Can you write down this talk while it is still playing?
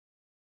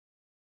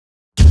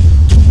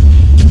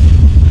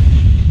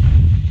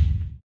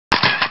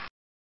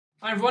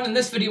Hi everyone, in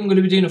this video I'm going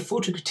to be doing a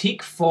photo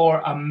critique for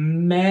a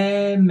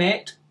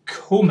Mehmet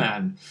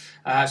Koman.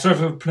 Sorry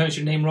if I pronounced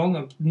your name wrong,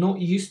 I'm not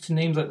used to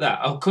names like that.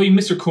 I'll call you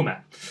Mr.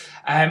 Koman.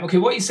 Okay,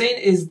 what he's saying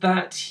is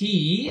that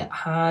he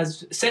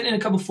has sent in a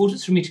couple of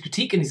photos for me to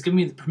critique and he's given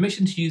me the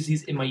permission to use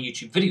these in my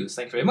YouTube videos.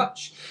 Thank you very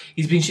much.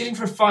 He's been shooting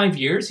for 5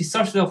 years. He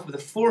started off with a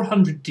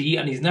 400D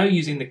and he's now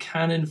using the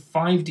Canon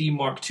 5D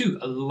Mark II,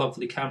 a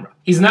lovely camera.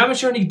 He's an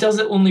amateur and he does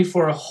it only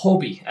for a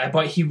hobby,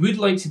 but he would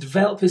like to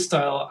develop his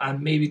style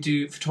and maybe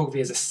do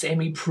photography as a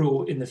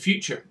semi-pro in the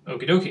future.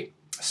 Okie dokie.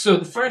 So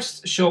the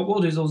first shot, what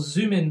I'll do is I'll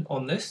zoom in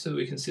on this so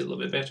we can see a little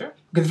bit better.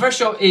 Okay, the first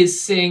shot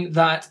is saying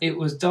that it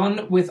was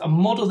done with a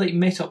model that he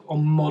met up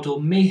on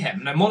Model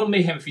Mayhem. Now Model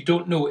Mayhem, if you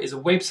don't know, is a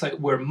website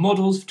where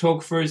models,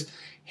 photographers,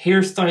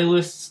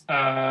 hairstylists,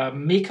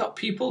 makeup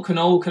people can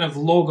all kind of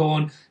log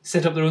on,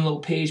 set up their own little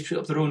page, put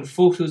up their own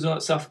photos and all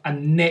that stuff,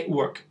 and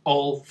network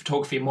all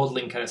photography,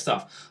 modelling kind of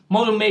stuff.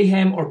 Model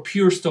Mayhem or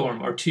Pure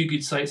Storm are two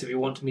good sites if you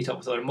want to meet up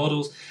with other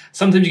models.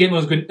 Sometimes you get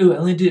models going, oh, I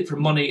only do it for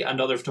money, and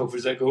other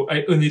photographers that go,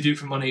 I only do it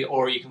for money,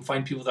 or you can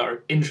find people that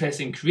are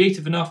interesting,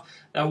 creative enough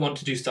that want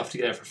to do stuff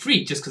together for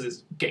free just because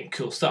it's getting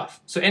cool stuff.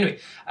 So anyway,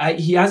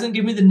 he hasn't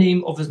given me the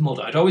name of his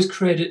model. I'd always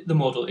credit the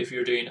model if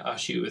you're doing a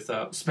shoot with,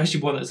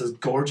 especially one that's as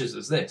gorgeous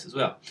as this as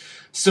well.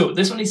 So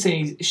this one he's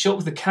saying he's shot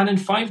with the Canon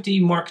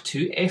 5D Mark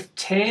II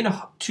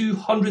f10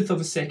 200th of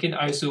a second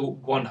ISO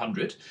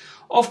 100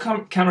 off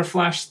camera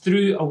flash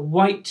through a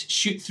white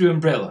shoot-through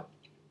umbrella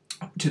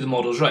to the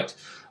model's right.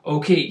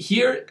 Okay,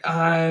 here,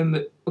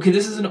 okay,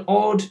 this is an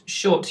odd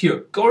shot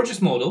here.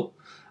 Gorgeous model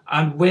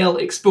and well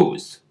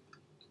exposed,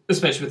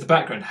 especially with the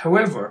background.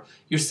 However,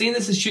 you're saying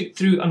this is shoot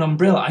through an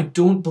umbrella. I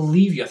don't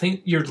believe you. I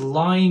think you're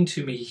lying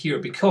to me here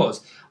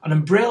because an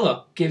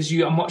umbrella gives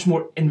you a much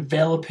more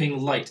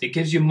enveloping light. It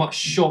gives you a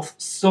much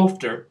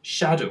softer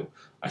shadow,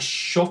 a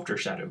softer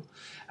shadow.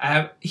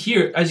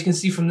 Here, as you can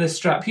see from this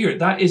strap here,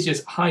 that is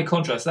just high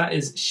contrast. That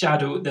is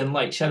shadow then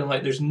light, shadow and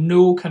light. There's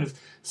no kind of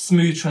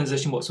smooth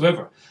transition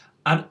whatsoever.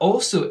 And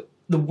also,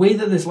 the way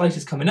that this light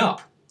is coming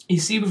up, you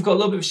see we've got a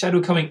little bit of shadow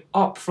coming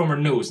up from her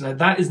nose. Now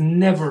that is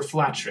never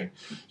flattering.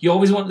 You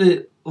always want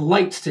the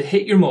light to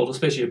hit your model,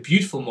 especially a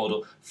beautiful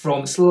model,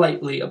 from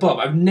slightly above.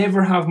 I've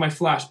never have my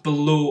flash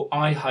below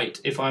eye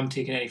height if I'm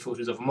taking any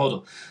photos of a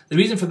model. The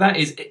reason for that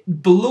is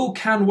below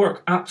can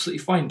work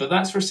absolutely fine, but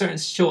that's for certain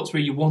shots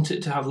where you want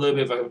it to have a little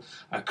bit of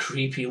a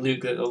creepy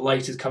look that the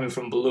light is coming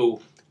from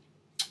below.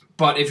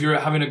 But if you're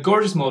having a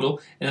gorgeous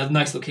model in a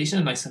nice location,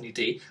 a nice sunny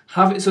day,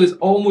 have it so it's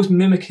almost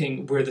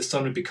mimicking where the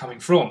sun would be coming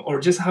from, or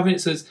just having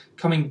it so it's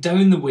coming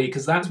down the way,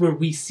 because that's where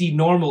we see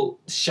normal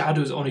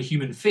shadows on a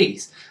human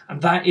face,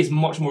 and that is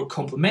much more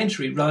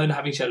complementary rather than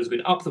having shadows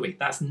going up the way.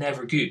 That's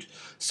never good.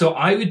 So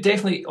I would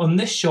definitely, on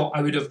this shot,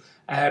 I would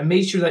have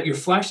made sure that your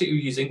flash that you're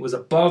using was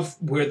above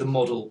where the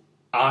model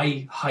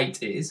eye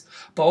height is,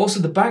 but also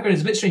the background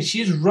is a bit strange.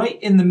 She is right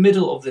in the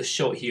middle of this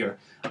shot here,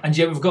 and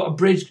yet we've got a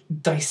bridge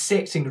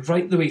dissecting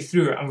right the way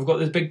through her, and we've got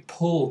this big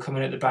pole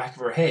coming out the back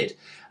of her head.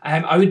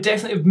 I would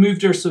definitely have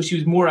moved her so she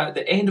was more at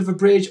the end of a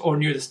bridge or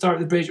near the start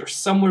of the bridge or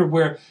somewhere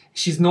where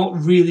she's not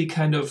really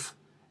kind of...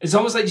 It's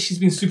almost like she's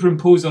been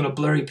superimposed on a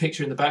blurry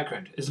picture in the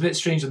background. It's a bit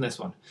strange on this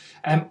one.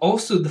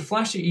 Also, the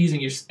flash that you're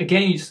using,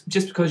 again,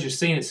 just because you're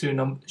saying it's through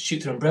a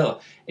shoot-through umbrella,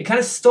 it kind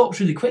of stops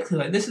really quickly.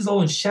 Like, this is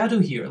all in shadow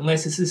here,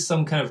 unless this is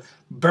some kind of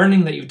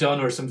burning that you've done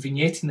or some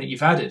vignetting that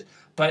you've added.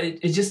 But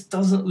it just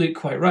doesn't look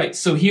quite right.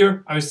 So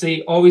here, I would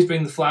say always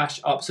bring the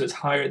flash up so it's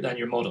higher than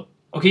your model.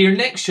 Okay, your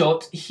next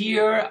shot,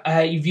 here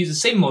you've used the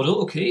same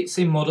model. Okay,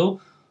 same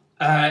model.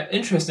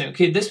 Interesting.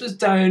 Okay, this was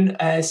down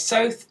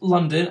South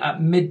London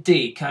at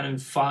midday, Canon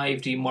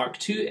 5D Mark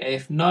II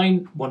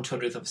f9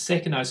 1/200th of a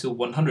second ISO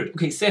 100.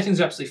 Okay, settings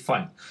are absolutely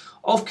fine.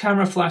 Off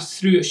camera flash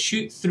through a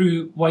shoot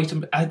through white.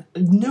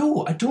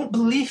 No, I don't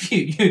believe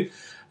you.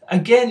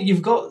 Again,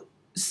 you've got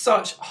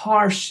such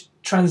harsh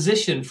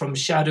transition from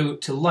shadow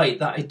to light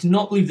that I do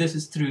not believe this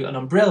is through an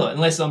umbrella,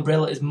 unless the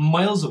umbrella is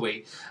miles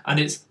away and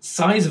its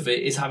size of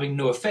it is having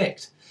no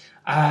effect.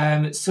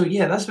 So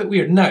yeah, that's a bit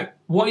weird. Now,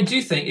 what I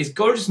do think is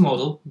gorgeous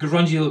model,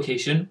 grungy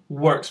location,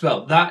 works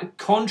well. That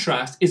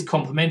contrast is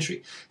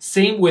complementary.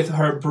 Same with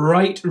her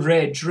bright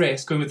red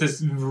dress going with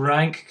this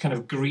rank kind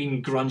of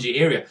green grungy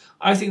area.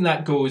 I think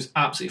that goes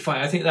absolutely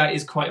fine. I think that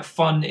is quite a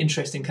fun,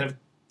 interesting kind of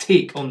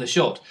take on the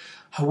shot.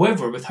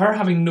 However, with her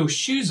having no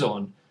shoes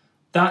on,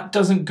 that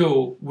doesn't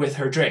go with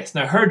her dress.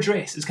 Now, her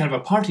dress is kind of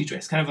a party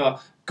dress, kind of a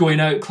going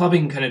out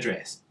clubbing kind of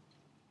dress.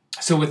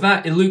 So with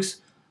that, it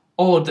looks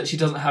odd that she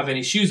doesn't have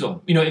any shoes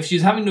on. You know, if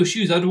she's having no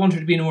shoes, I'd want her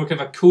to be in more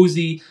kind of a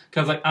cozy,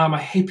 kind of like I'm a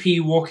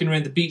hippie walking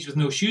around the beach with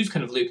no shoes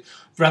kind of look,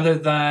 rather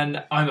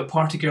than I'm a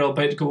party girl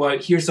about to go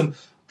out, here's some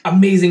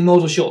amazing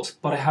model shots,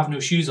 but I have no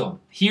shoes on.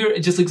 Here,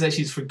 it just looks like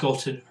she's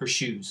forgotten her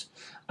shoes.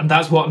 And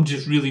that's what I'm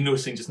just really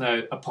noticing just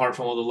now, apart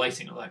from all the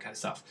lighting and all that kind of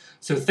stuff.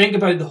 So think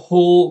about the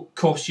whole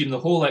costume, the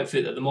whole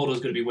outfit that the model is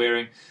going to be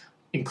wearing,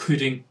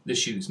 including the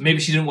shoes. Maybe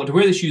she didn't want to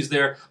wear the shoes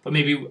there, but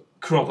maybe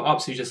crop it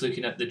up so you're just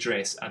looking at the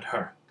dress and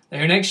her. Now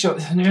your next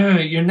shot, no,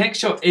 your next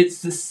shot,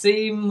 it's the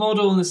same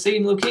model in the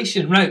same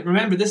location. Right,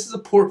 remember, this is a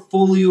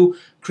portfolio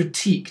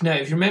critique. Now,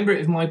 if you remember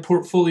in my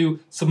portfolio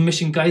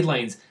submission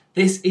guidelines,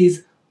 this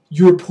is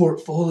your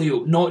portfolio,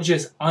 not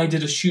just, I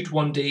did a shoot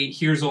one day,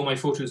 here's all my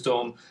photos,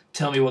 Dom,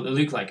 tell me what they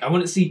look like. I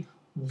want to see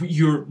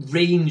your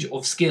range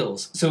of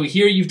skills. So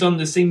here you've done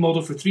the same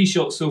model for 3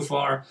 shots so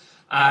far,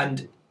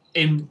 and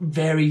in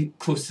very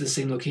close to the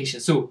same location.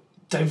 So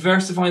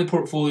diversify the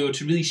portfolio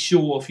to really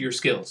show off your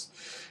skills.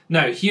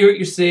 Now, here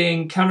you're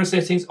saying camera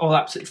settings, all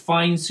absolutely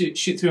fine,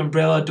 shoot through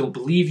umbrella, don't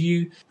believe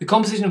you. The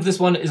composition of this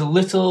one is a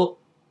little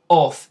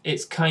off,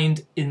 it's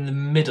kind in the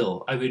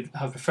middle. I would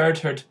have preferred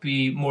her to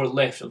be more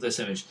left of this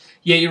image.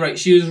 Yeah, you're right,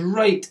 she was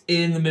right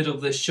in the middle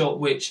of this shot,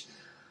 which,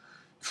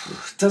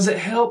 does it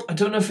help? I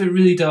don't know if it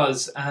really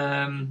does.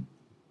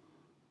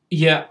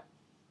 Yeah,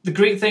 the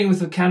great thing with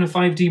the Canon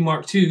 5D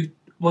Mark II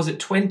was it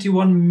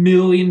 21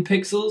 million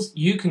pixels?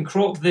 You can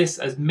crop this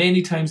as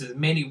many times, as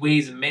many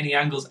ways, and many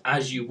angles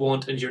as you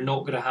want, and you're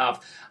not going to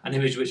have an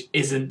image which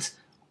isn't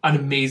an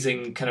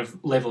amazing kind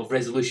of level of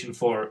resolution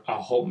for a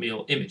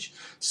Hotmail image.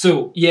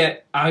 So yeah,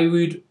 I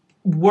would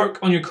work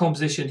on your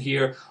composition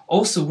here.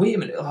 Also, wait a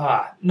minute,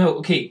 no,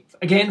 okay,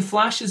 again,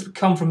 flashes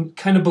come from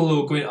kind of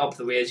below going up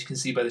the way, as you can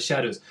see by the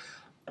shadows.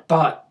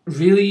 But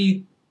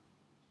really,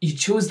 you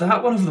chose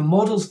that one of the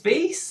model's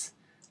face?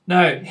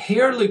 Now,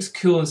 hair looks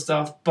cool and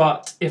stuff,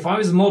 but if I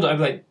was a model, I'd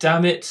be like,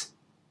 damn it,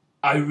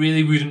 I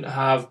really wouldn't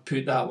have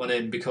put that one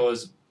in,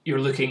 because you're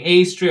looking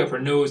A, straight up her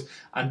nose,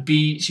 and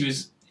B, she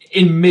was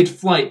in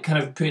mid-flight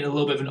kind of putting a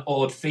little bit of an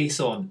odd face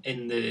on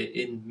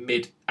in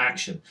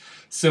mid-action.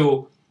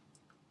 So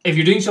if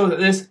you're doing shots like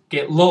this,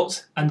 give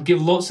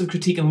lots of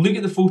critique and look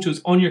at the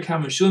photos on your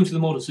camera and show them to the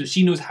model so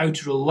she knows how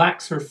to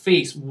relax her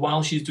face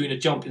while she's doing a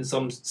jump in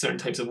some certain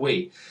types of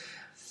way.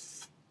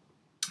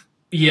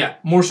 Yeah,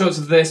 more shots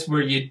of this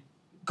where you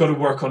got to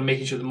work on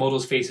making sure the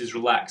model's face is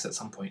relaxed at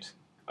some point.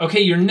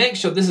 Okay, your next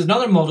shot, this is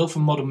another model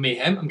from Model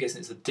Mayhem. I'm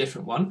guessing it's a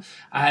different one.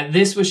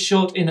 This was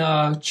shot in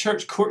a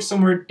church court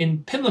somewhere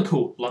in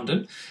Pimlico,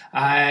 London.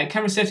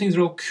 Camera settings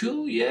are all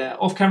cool, yeah.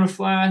 Off-camera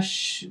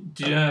flash,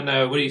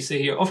 no, what do you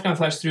say here? Off-camera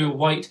flash through a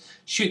white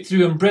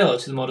shoot-through umbrella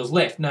to the model's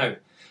left. Now,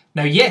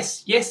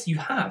 yes, you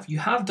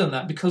have done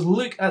that, because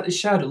look at the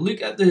shadow,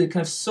 look at the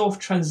kind of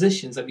soft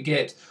transitions that we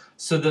get.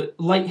 So the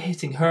light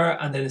hitting her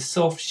and then the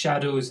soft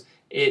shadows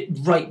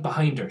right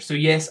behind her. So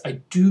yes, I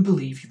do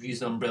believe you've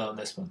used an umbrella on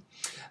this one.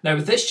 Now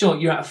with this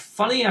shot, you're at a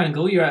funny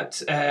angle, you're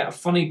at a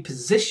funny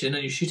position,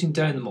 and you're shooting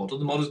down the model.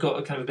 The model's got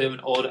a kind of a bit of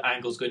an odd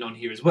angles going on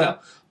here as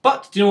well.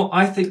 But do you know what?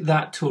 I think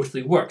that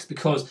totally works,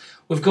 because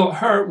we've got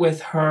her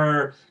with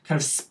her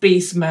kind of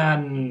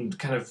spaceman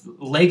kind of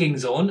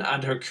leggings on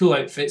and her cool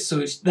outfit.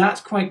 So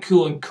that's quite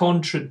cool and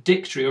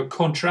contradictory or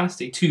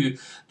contrasty to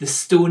the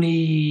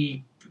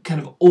stony, kind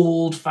of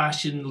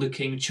old-fashioned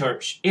looking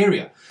church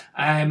area.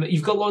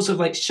 You've got lots of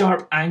like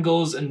sharp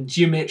angles and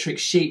geometric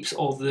shapes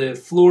of the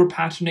floor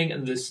patterning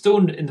and the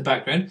stone in the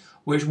background,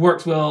 which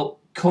works well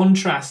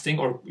contrasting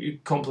or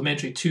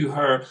complementary to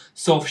her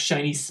soft,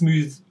 shiny,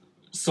 smooth,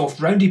 soft,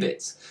 roundy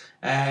bits.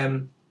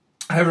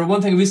 However,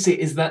 one thing I would say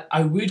is that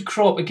I would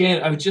crop,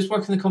 again, I would just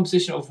work on the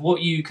composition of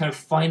what you kind of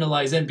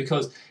finalise in,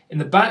 because in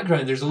the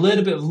background there's a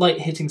little bit of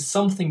light hitting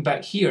something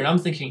back here, and I'm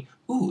thinking,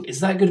 ooh, is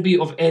that going to be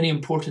of any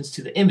importance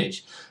to the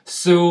image?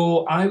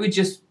 So I would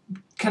just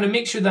kind of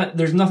make sure that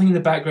there's nothing in the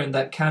background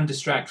that can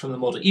distract from the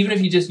model. Even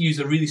if you just use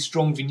a really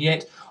strong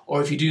vignette,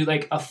 or if you do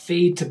like a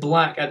fade to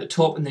black at the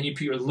top and then you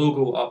put your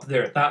logo up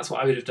there, that's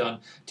what I would have done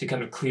to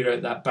kind of clear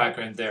out that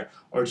background there.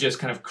 Or just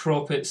kind of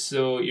crop it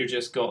so you're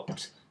just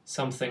got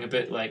something a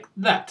bit like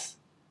that.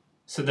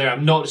 So there,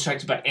 I'm not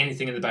distracted by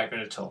anything in the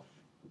background at all.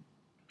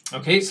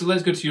 Okay, so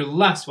let's go to your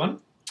last one.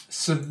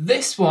 So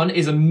this one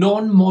is a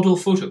non-model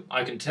photo,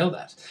 I can tell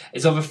that.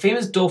 It's of a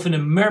famous dolphin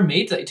and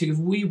mermaid that I took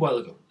a wee while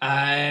ago.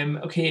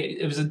 Okay,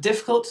 it was a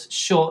difficult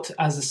shot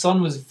as the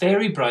sun was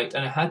very bright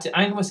and I had to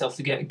angle myself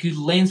to get a good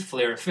lens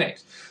flare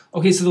effect.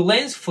 Okay, so the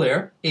lens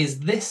flare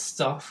is this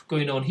stuff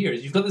going on here.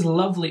 You've got this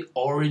lovely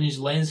orange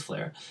lens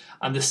flare,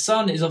 and the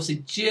sun is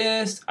obviously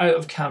just out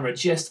of camera,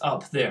 just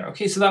up there.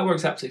 Okay, so that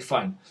works absolutely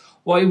fine.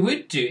 What I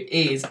would do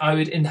is I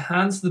would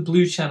enhance the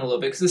blue channel a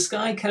little bit, because the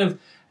sky kind of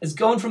has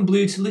gone from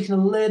blue to looking a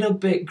little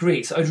bit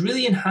grey. So I'd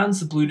really enhance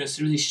the blueness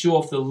to really show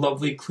off the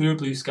lovely clear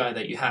blue sky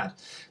that you had.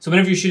 So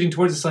whenever you're shooting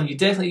towards the sun, you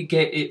definitely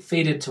get it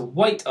faded to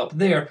white up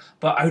there,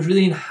 but I would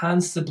really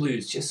enhance the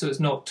blues just so it's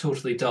not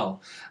totally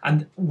dull.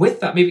 And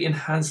with that, maybe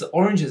enhance the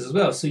oranges as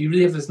well. So you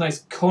really have this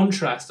nice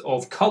contrast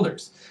of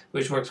colours,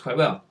 which works quite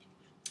well.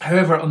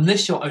 However, on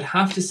this shot, I'd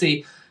have to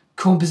say,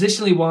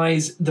 compositionally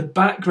wise, the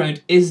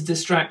background is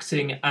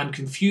distracting and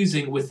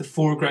confusing with the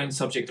foreground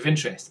subject of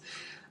interest.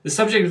 The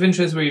subject of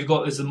interest where you've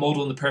got is the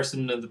model and the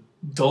person and the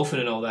dolphin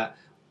and all that,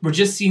 we're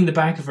just seeing the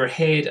back of her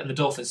head and the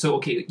dolphin. So,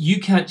 okay,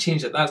 you can't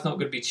change that. That's not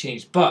going to be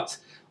changed. But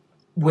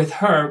with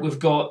her, we've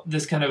got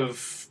this kind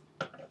of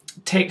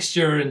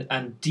texture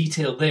and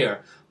detail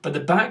there. But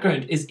the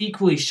background is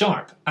equally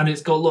sharp, and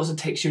it's got lots of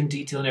texture and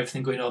detail and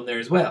everything going on there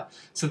as well.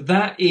 So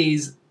that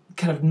is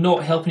kind of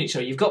not helping each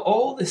other. You've got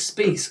all this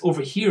space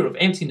over here of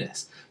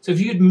emptiness. So if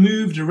you had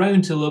moved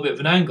around to a little bit of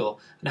an angle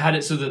and had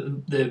it so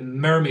that the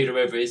mermaid or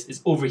whatever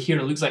is over here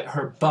and it looks like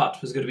her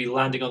butt was going to be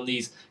landing on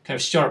these kind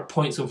of sharp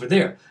points over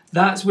there,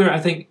 that's where I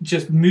think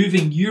just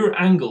moving your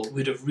angle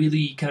would have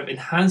really kind of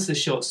enhanced the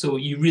shot, so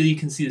you really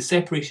can see the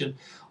separation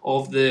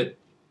of the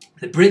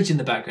bridge in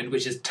the background,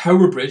 which is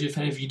Tower Bridge. If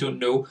any of you don't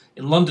know,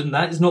 in London,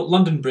 that is not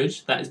London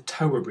Bridge, that is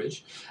Tower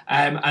Bridge.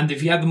 And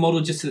if you have the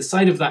model just to the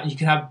side of that, you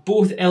can have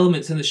both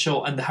elements in the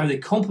shot and how they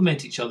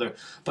complement each other.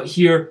 But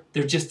here,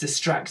 they're just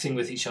distracting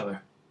with each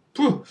other.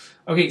 Whew.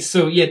 Okay,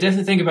 so yeah,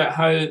 definitely think about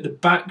how the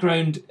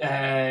background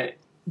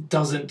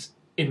doesn't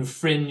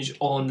infringe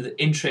on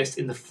the interest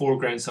in the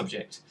foreground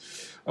subject.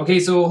 Okay,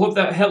 so I hope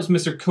that helps,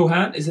 Mr.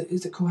 Cohan. Is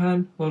it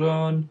Cohan? Hold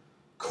on.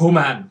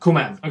 Coman.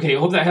 Okay, I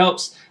hope that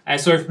helps.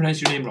 Sorry for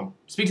pronouncing your name wrong.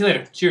 Speak to you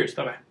later. Cheers.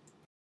 Bye-bye.